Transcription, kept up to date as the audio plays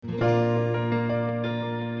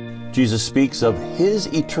Jesus speaks of His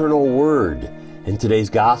eternal Word in today's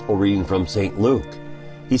Gospel reading from St. Luke.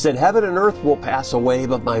 He said, "Heaven and earth will pass away,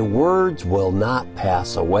 but my words will not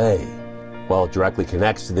pass away." Well, it directly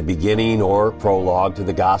connects to the beginning or prologue to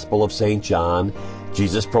the Gospel of St. John.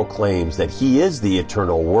 Jesus proclaims that He is the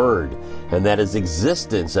eternal Word, and that His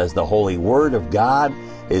existence as the Holy Word of God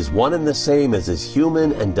is one and the same as His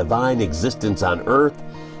human and divine existence on earth,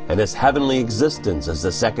 and His heavenly existence as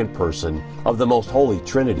the second person of the Most Holy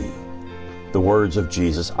Trinity. The words of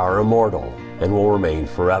Jesus are immortal and will remain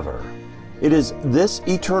forever. It is this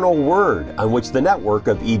eternal Word on which the network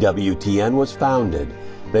of EWTN was founded,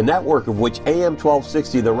 the network of which AM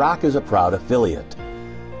 1260 The Rock is a proud affiliate.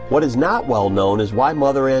 What is not well known is why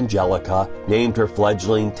Mother Angelica named her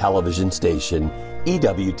fledgling television station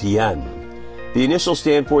EWTN. The initials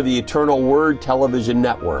stand for the Eternal Word Television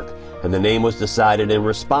Network, and the name was decided in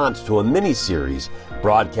response to a miniseries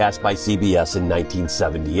broadcast by CBS in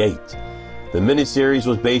 1978. The miniseries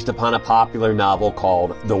was based upon a popular novel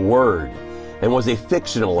called The Word, and was a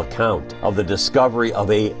fictional account of the discovery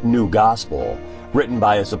of a new gospel, written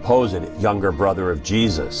by a supposed younger brother of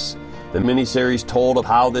Jesus. The miniseries told of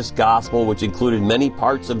how this gospel, which included many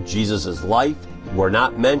parts of Jesus' life, were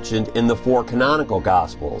not mentioned in the four canonical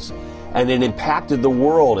gospels, and it impacted the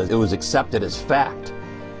world as it was accepted as fact.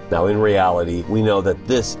 Now, in reality, we know that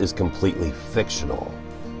this is completely fictional.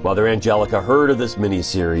 Mother Angelica heard of this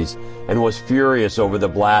miniseries and was furious over the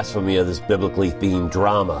blasphemy of this biblically themed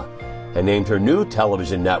drama, and named her new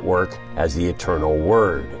television network as the Eternal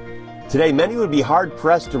Word. Today, many would be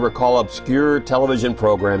hard-pressed to recall obscure television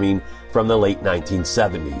programming from the late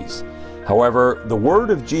 1970s. However, the Word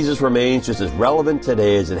of Jesus remains just as relevant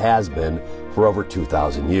today as it has been for over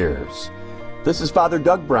 2,000 years. This is Father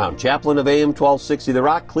Doug Brown, chaplain of AM 1260 The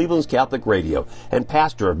Rock, Cleveland's Catholic Radio, and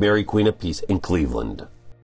pastor of Mary Queen of Peace in Cleveland.